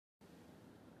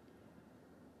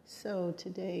So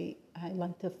today I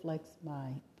like to flex my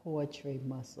poetry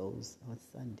muscles on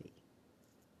Sunday.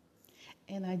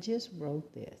 And I just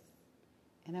wrote this.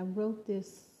 And I wrote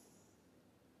this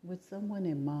with someone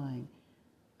in mind.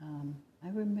 I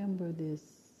remember this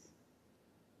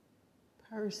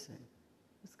person.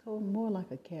 It's called more like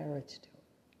a character.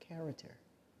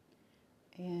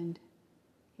 And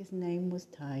his name was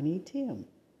Tiny Tim.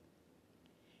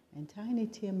 And Tiny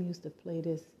Tim used to play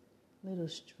this little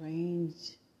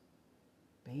strange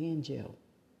banjo.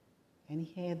 And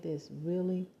he had this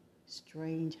really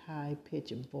strange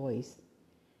high-pitched voice.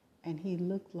 And he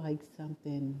looked like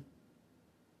something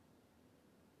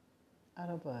out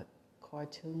of a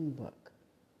cartoon book.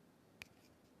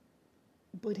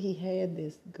 But he had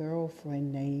this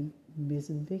girlfriend named Miss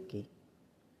Vicky.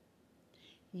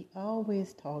 He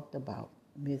always talked about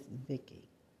Miss Vicky.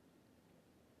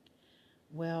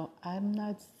 Well, I'm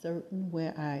not certain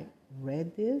where I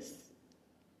read this,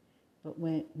 but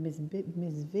when Miss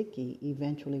Vicky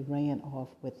eventually ran off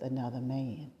with another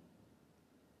man.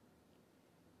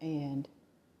 And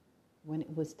when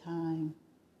it was time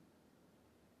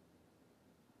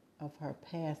of her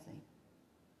passing,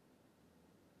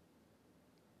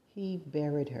 he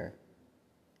buried her.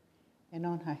 And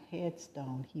on her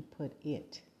headstone, he put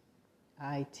it,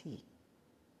 I-T.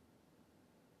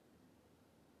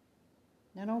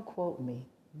 Now, don't quote me,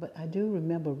 but I do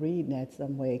remember reading that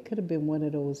somewhere. It could have been one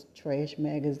of those trash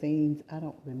magazines. I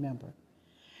don't remember.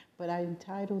 But I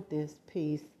entitled this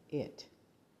piece, It.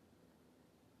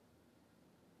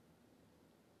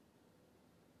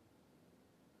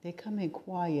 They come in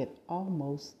quiet,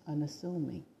 almost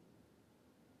unassuming.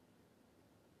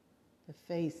 The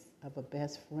face of a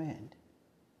best friend.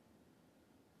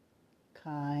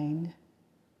 Kind,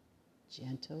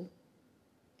 gentle,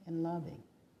 and loving.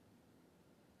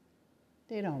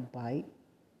 They don't bite,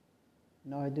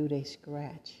 nor do they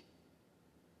scratch.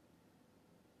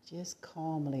 Just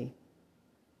calmly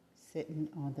sitting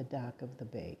on the dock of the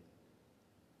bay.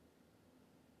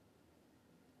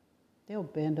 They'll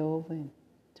bend over and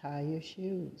tie your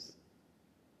shoes.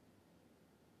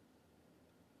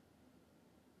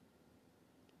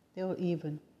 They'll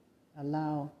even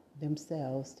allow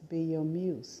themselves to be your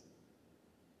muse.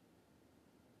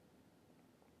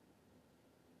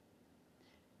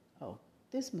 Oh,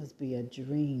 this must be a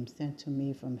dream sent to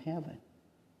me from heaven.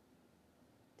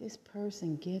 This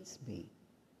person gets me.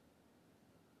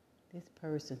 This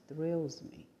person thrills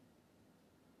me.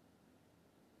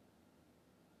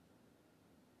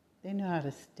 They know how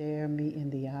to stare me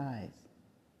in the eyes.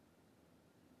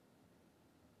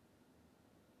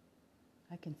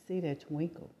 I can see their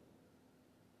twinkle.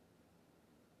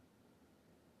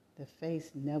 The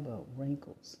face never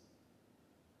wrinkles.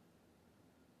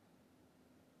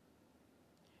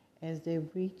 As they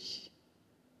reach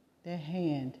their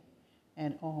hand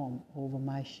and arm over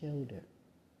my shoulder,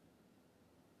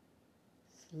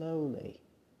 slowly,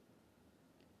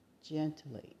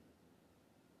 gently,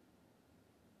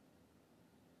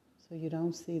 so you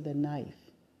don't see the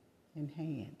knife in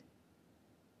hand.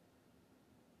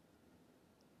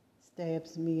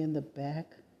 Stabs me in the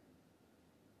back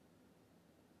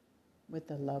with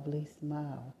a lovely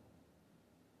smile.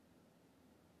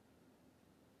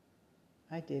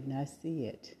 I did not see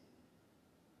it.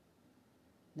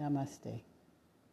 Namaste.